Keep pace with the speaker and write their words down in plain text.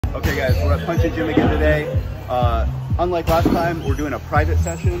Okay guys, we're at Punch and Gym again today. Unlike last time, we're doing a private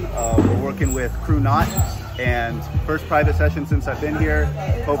session. We're working with Crew Knot, and first private session since I've been here.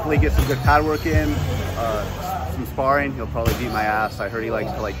 Hopefully get some good pad work in, some sparring. He'll probably beat my ass. I heard he likes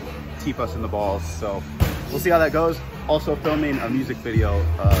to teep us in the balls, so we'll see how that goes. Also filming a music video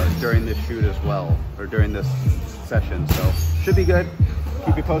during this shoot as well, or during this session, so should be good.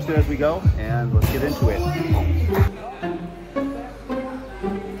 Keep you posted as we go, and let's get into it.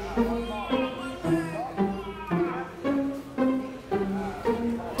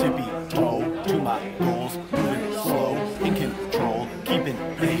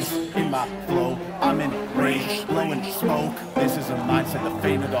 The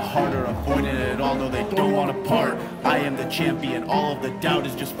faint of the heart are avoiding it, although they don't want to part. I am the champion, all of the doubt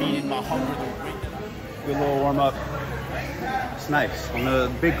is just feeding my hunger. Good little warm up. It's nice. On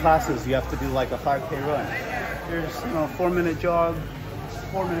the big classes, you have to do like a 5K run. Here's, 4-minute jog,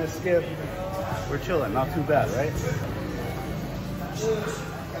 4-minute skip. We're chilling, not too bad, right?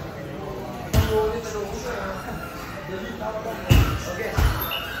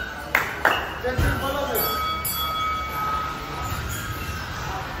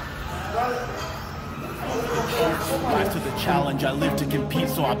 Rise to the challenge, I live to compete,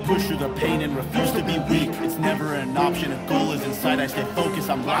 so I push through the pain and refuse to be weak. It's never an option, a goal is in sight, I stay focused,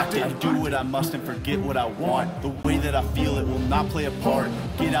 I'm locked in. I do what I must and forget what I want. The way that I feel it will not play a part.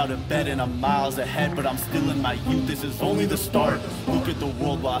 Get out of bed and I'm miles ahead, but I'm still in my youth, this is only the start. Look at the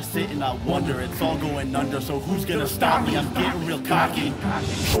world while I sit and I wonder, it's all going under, so who's gonna stop me? I'm getting real cocky.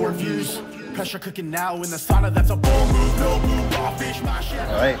 Short views, pressure cooking now in the sauna, that's a bold move, no blue, raw fish, my shit.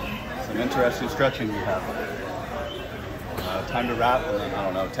 Alright, some interesting stretching we have. Time to wrap, and then, I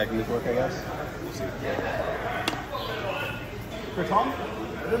don't know, technique work, I guess. We'll see. For Tom?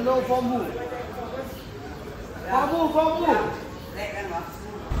 I don't know, for Mu. For Mu.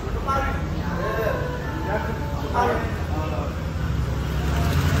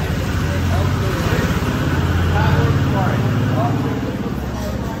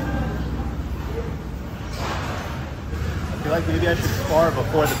 I feel like maybe I should spar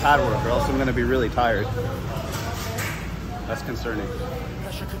before the pad work, or else I'm going to be really tired. That's concerning.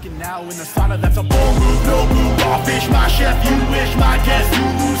 Pressure cooking now in the sauna, that's a bold move. No blue, raw fish, my chef. You wish, my guess, you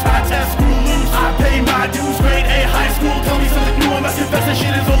lose. High test, screw loose. I pay my dues, grade A, high school. Tell me something new, I must confess that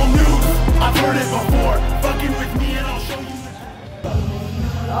shit is old news. I've heard it before. Fucking with me and I'll show you.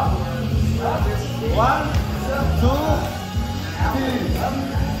 1, 2,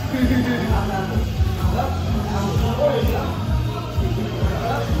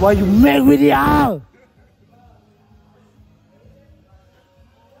 3. Why you make video?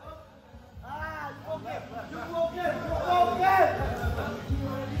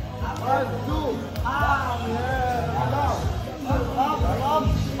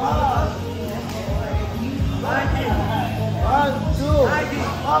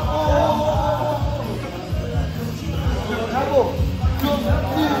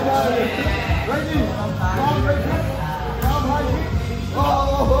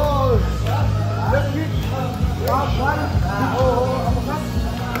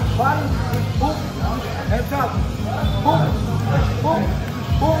 Hands up. Boom. Boom.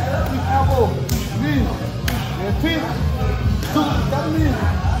 Boom. With elbow. Knee. And feet. To that knee.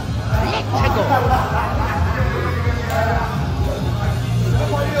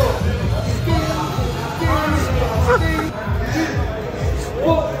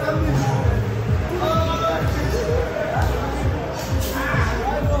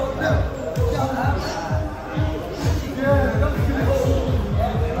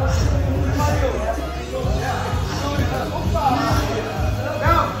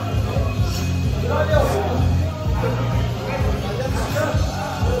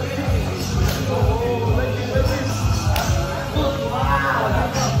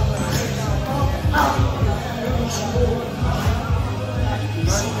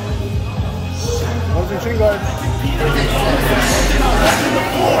 Chin guard.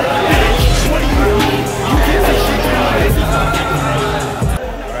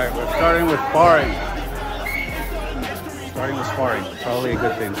 Alright, we're starting with sparring. Probably a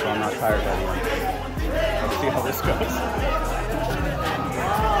good thing, so I'm not tired by the end. Let's see how this goes.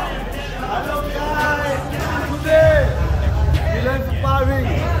 Hello guys! Today we learn sparring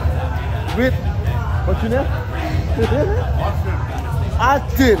with what's your name?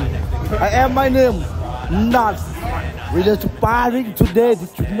 Austin. I am my name. Not. We learn sparring today. Did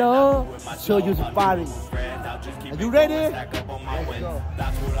you know? Show you sparring. Are you ready? Let's go.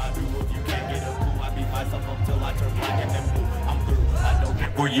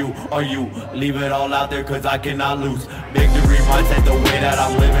 For you, or you, leave it all out there cause I cannot lose. Victory mindset, the way that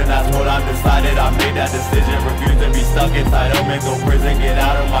I'm living, inside a mental prison. Get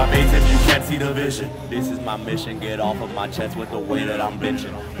out of my face if you can't see the vision. This is my mission, get off of my chest with the way that I'm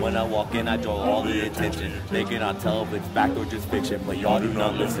bitching. When I walk in, I draw all the attention. They cannot tell if it's fact or just fiction, but y'all do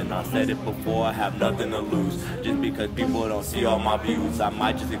not listen. I said it before, I have nothing to lose. Just because people don't see all my views, I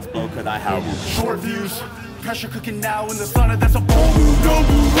might just explode cause I have short views. Pressure cooking now in the sauna, that's a bold move. No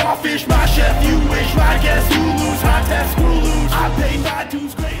move, raw fish, my chef, you wish, my guess, you lose. Hot test, screw loose, I pay my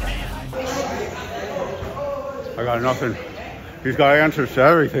dues, great. I got nothing. He's got answers to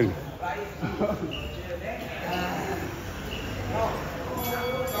everything.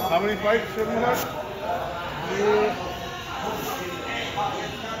 How many fights have you had?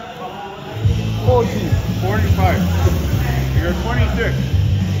 45. You're 26.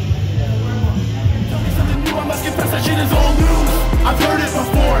 I must confess that shit is old news. I've heard it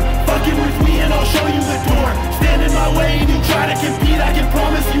before. Fucking with me and I'll show you the door. Stand in my way and you try to compete. I can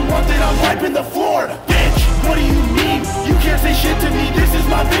promise you one thing, I'm wiping the floor. Bitch, what do you mean? You can't say shit to me, this is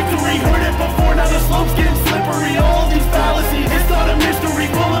my victory. Heard it before, now the slope's getting slippery. All these fallacies, it's not a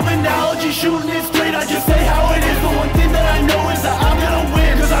mystery. Full of analogy, shooting it straight, I just say how it is. The one thing that I know is that I'm gonna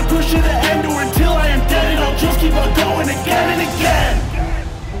win. Cause I push to the end or until I am dead. And I'll just keep on going again and again.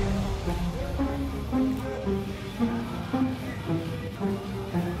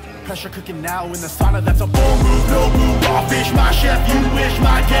 Pressure cooking now in the sauna, that's a bold move. No move, raw fish, my chef, you wish,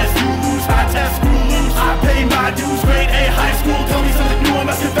 my guess, you lose. High test, screw loose, I pay my dues. Grade A, high school, tell me something new, I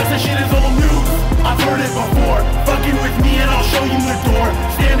must confess that shit is old news. I've heard it before, fucking with me and I'll show you the door.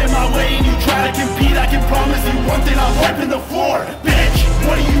 Stand in my way and you try to compete, I can promise you one thing, I'm wiping the floor. Bitch,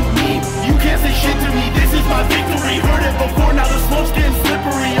 what do you mean? You can't say shit to me, this is my victory. Heard it before, now the slope's getting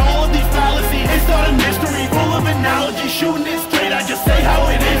slippery. All of these fallacies, it's not a mystery. Full of analogy, shooting it straight, I just say how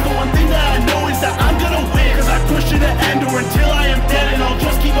it is. The one thing that I know is that I'm gonna win. Cause I push to the end or until I am dead. And I'll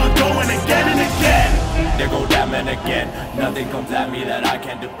just keep on going again and again. There go that man again. Nothing comes at me that I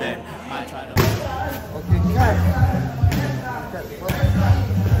can't defend. I try to... Okay, guys.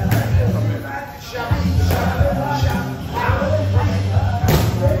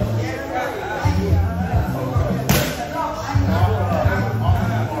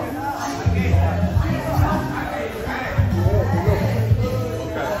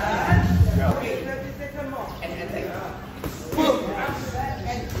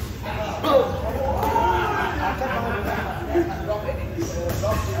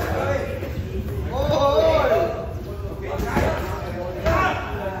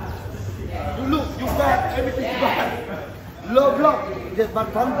 Low block, get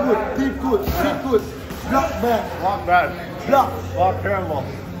back from good, deep good, deep good, block bad. Walk bad. Block. Walk terrible.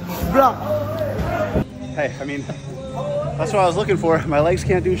 Block. Hey, I mean, that's what I was looking for. My legs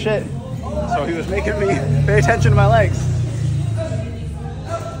can't do shit. So he was making me pay attention to my legs.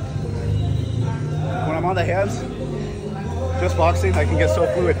 When I'm on the hands, just boxing, I can get so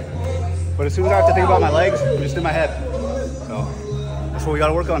fluid. But as soon as I have to think about my legs, I'm just in my head. So that's what we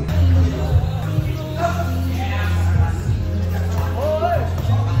gotta work on.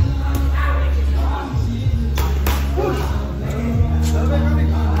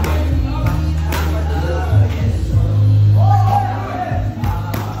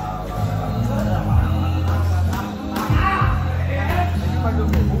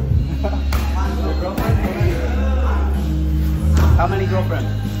 How many girlfriends?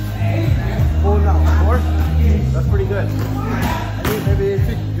 4 now. 4? That's pretty good. Maybe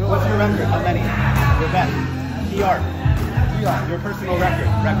 6. What's your record? How many? Your best. PR. Your personal record.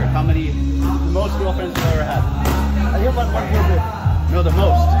 How many? The most girlfriends you've ever had? I have one girlfriend. No, the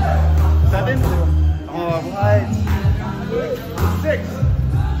most. 7? Oh, what? 6.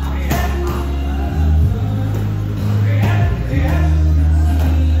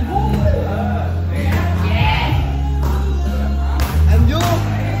 And you,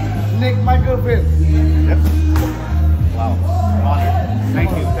 Nick, my girlfriend. Yep. Wow. Honored. Thank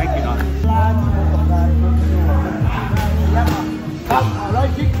you, Don.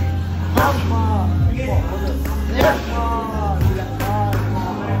 Right kick.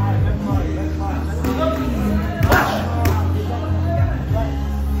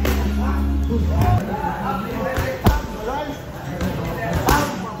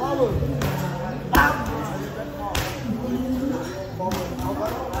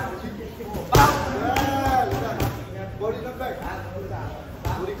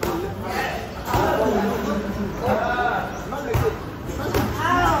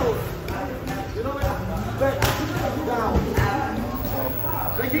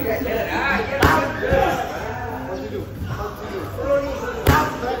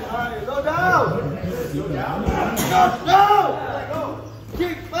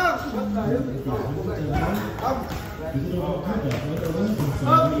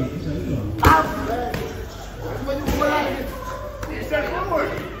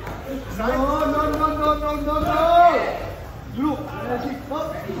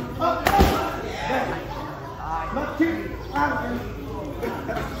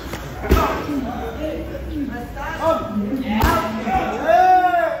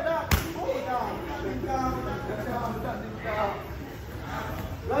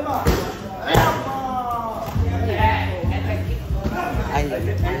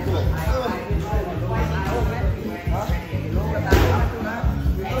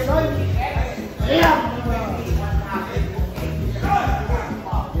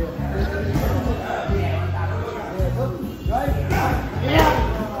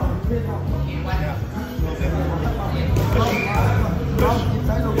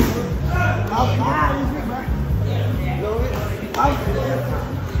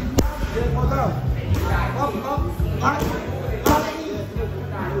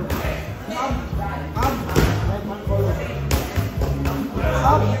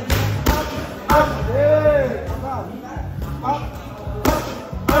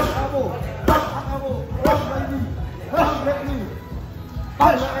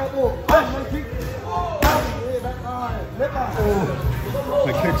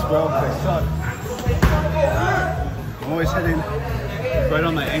 My kicks, bro, they suck. I'm always hitting right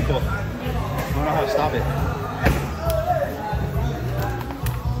on my ankle. I don't know how to stop it.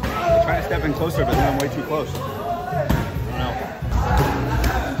 I'm trying to step in closer, but then I'm way too close.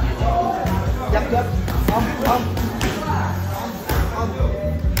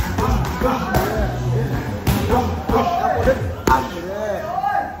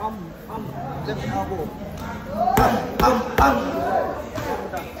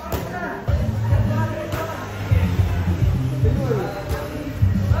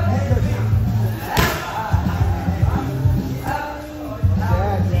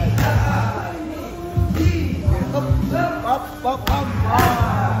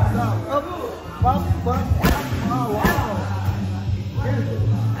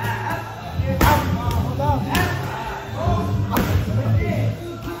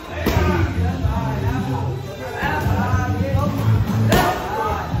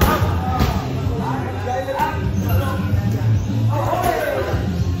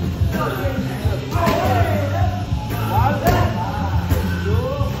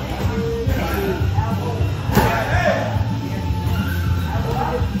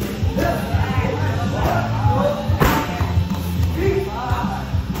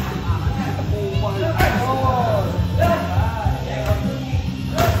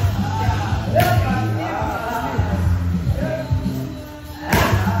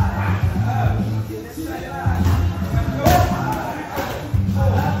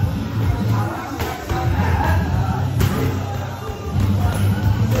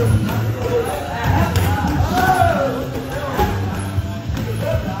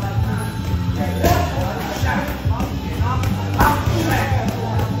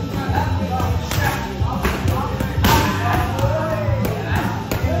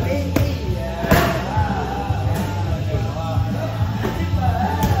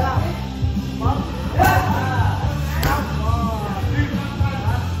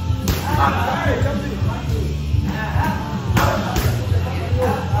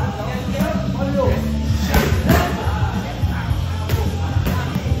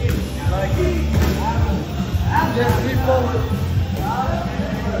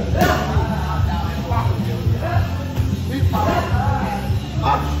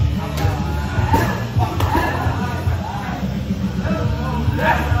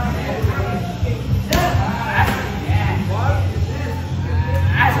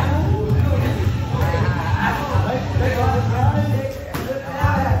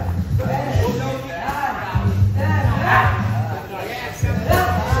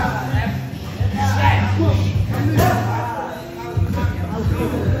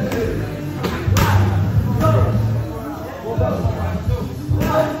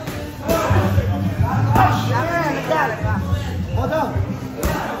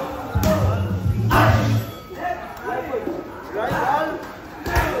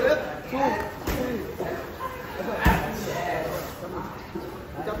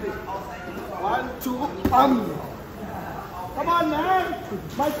 I don't know. Come on, man.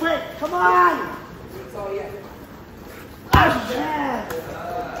 My friend, come on.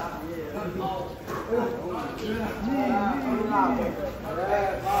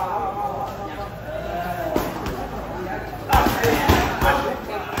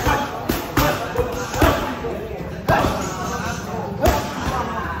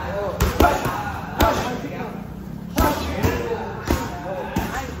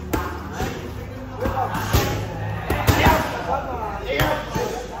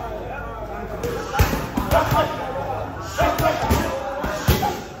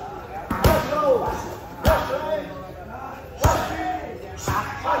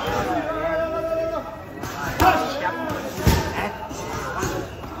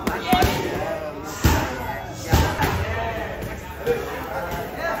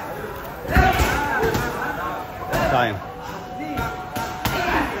 Italian.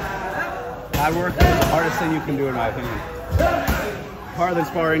 Pad work is the hardest thing you can do in my opinion. Harder than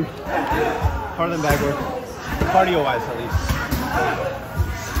sparring, harder than bag work, cardio-wise at least.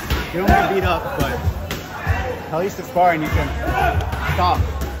 You don't get beat up, but at least at sparring you can stop,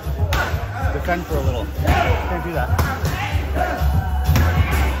 defend for a little. Can't do that.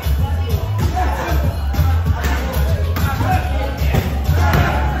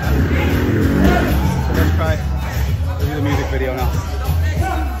 So let's try to do the music video now.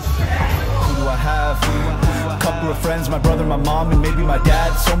 Who do I have? Couple of friends, my brother, my mom, and maybe my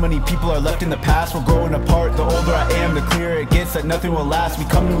dad. So many people are left in the past. We're growing apart. The older I am, the clearer it gets that nothing will last. We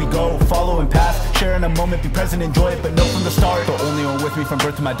come and we go, follow and pass. Sharing a moment, be present, enjoy it, but know from the start. The only one with me from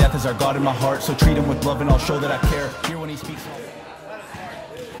birth to my death is our God in my heart. So treat him with love and I'll show that I care. Hear when he speaks.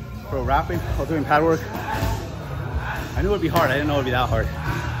 Bro, rapping while doing pad work, I knew it would be hard. I didn't know it would be that hard.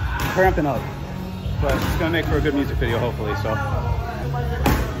 I'm cramping up, but it's gonna make for a good music video, hopefully. So.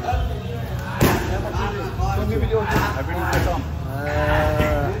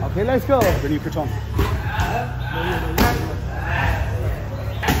 Okay, let's go. Venu for Tom.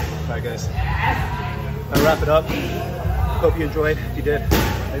 Alright guys, I'll wrap it up. Hope you enjoyed. If you did,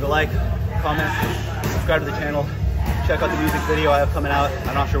 leave a like, comment, subscribe to the channel. Check out the music video I have coming out.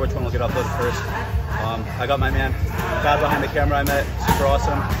 I'm not sure which one will get uploaded first. I got my man, Dad behind the camera I met, super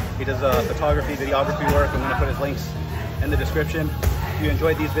awesome. He does photography, videography work. I'm gonna put his links in the description. If you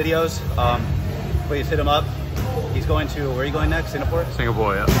enjoyed these videos, please hit him up. He's going to, where are you going next? Singapore?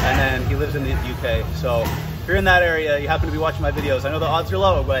 Singapore, yeah. And then he lives in the UK. So if you're in that area, you happen to be watching my videos, I know the odds are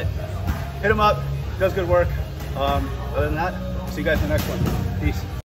low, but hit him up. He does good work. Other than that, see you guys in the next one. Peace.